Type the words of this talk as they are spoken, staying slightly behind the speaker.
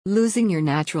Losing your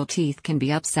natural teeth can be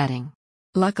upsetting.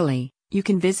 Luckily, you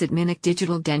can visit Minic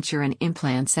Digital Denture and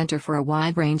Implant Center for a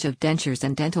wide range of dentures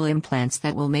and dental implants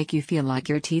that will make you feel like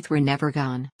your teeth were never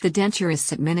gone. The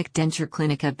denturists at Minic Denture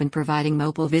Clinic have been providing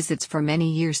mobile visits for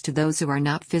many years to those who are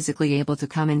not physically able to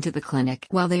come into the clinic.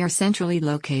 While they are centrally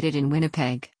located in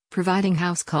Winnipeg, providing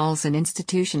house calls and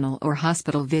institutional or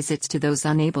hospital visits to those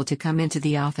unable to come into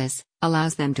the office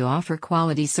allows them to offer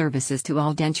quality services to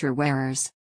all denture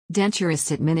wearers.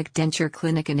 Denturists at Minic Denture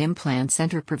Clinic and Implant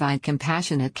Center provide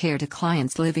compassionate care to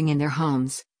clients living in their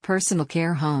homes, personal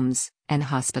care homes, and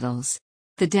hospitals.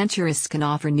 The denturists can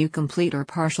offer new complete or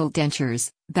partial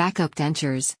dentures, backup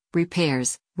dentures,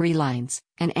 repairs, relines,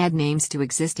 and add names to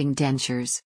existing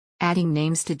dentures. Adding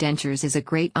names to dentures is a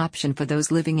great option for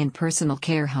those living in personal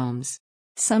care homes.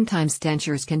 Sometimes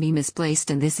dentures can be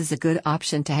misplaced, and this is a good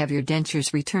option to have your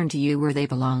dentures returned to you where they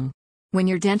belong. When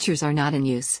your dentures are not in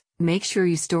use, make sure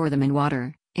you store them in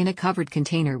water, in a covered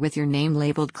container with your name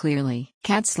labeled clearly.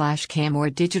 CAD/CAM or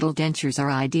digital dentures are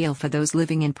ideal for those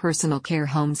living in personal care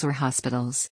homes or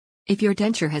hospitals. If your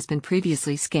denture has been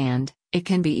previously scanned, it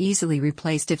can be easily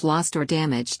replaced if lost or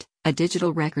damaged. A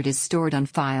digital record is stored on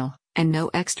file, and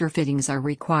no extra fittings are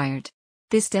required.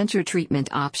 This denture treatment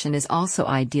option is also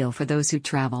ideal for those who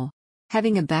travel.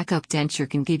 Having a backup denture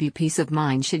can give you peace of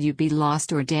mind should you be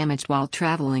lost or damaged while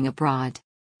traveling abroad.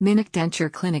 Minic Denture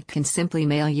Clinic can simply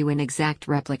mail you an exact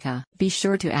replica. Be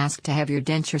sure to ask to have your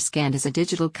denture scanned as a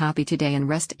digital copy today and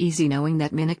rest easy knowing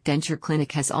that Minic Denture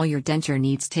Clinic has all your denture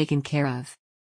needs taken care of.